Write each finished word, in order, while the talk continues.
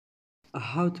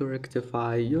How to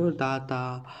rectify your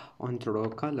data on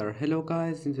Truecaller. Hello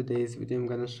guys, in today's video I'm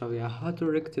gonna show you how to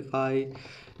rectify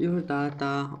your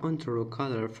data on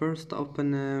Truecaller. First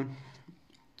open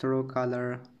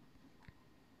Truecaller,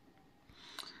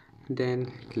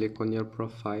 then click on your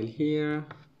profile here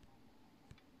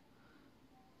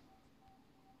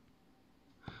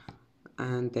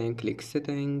and then click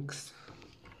settings,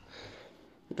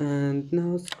 and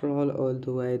now scroll all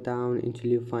the way down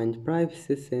until you find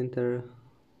privacy center,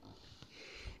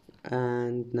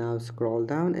 and now scroll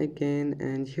down again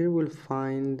and here we'll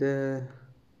find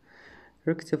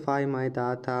rectify my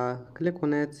data. Click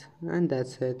on it and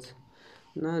that's it.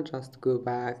 Now just go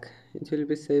back, it will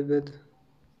be saved.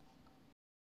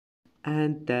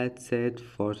 And that's it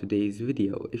for today's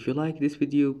video. If you like this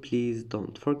video, please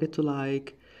don't forget to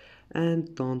like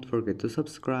and don't forget to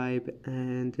subscribe,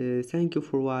 and thank you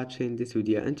for watching this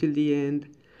video until the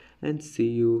end, and see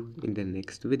you in the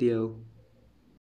next video.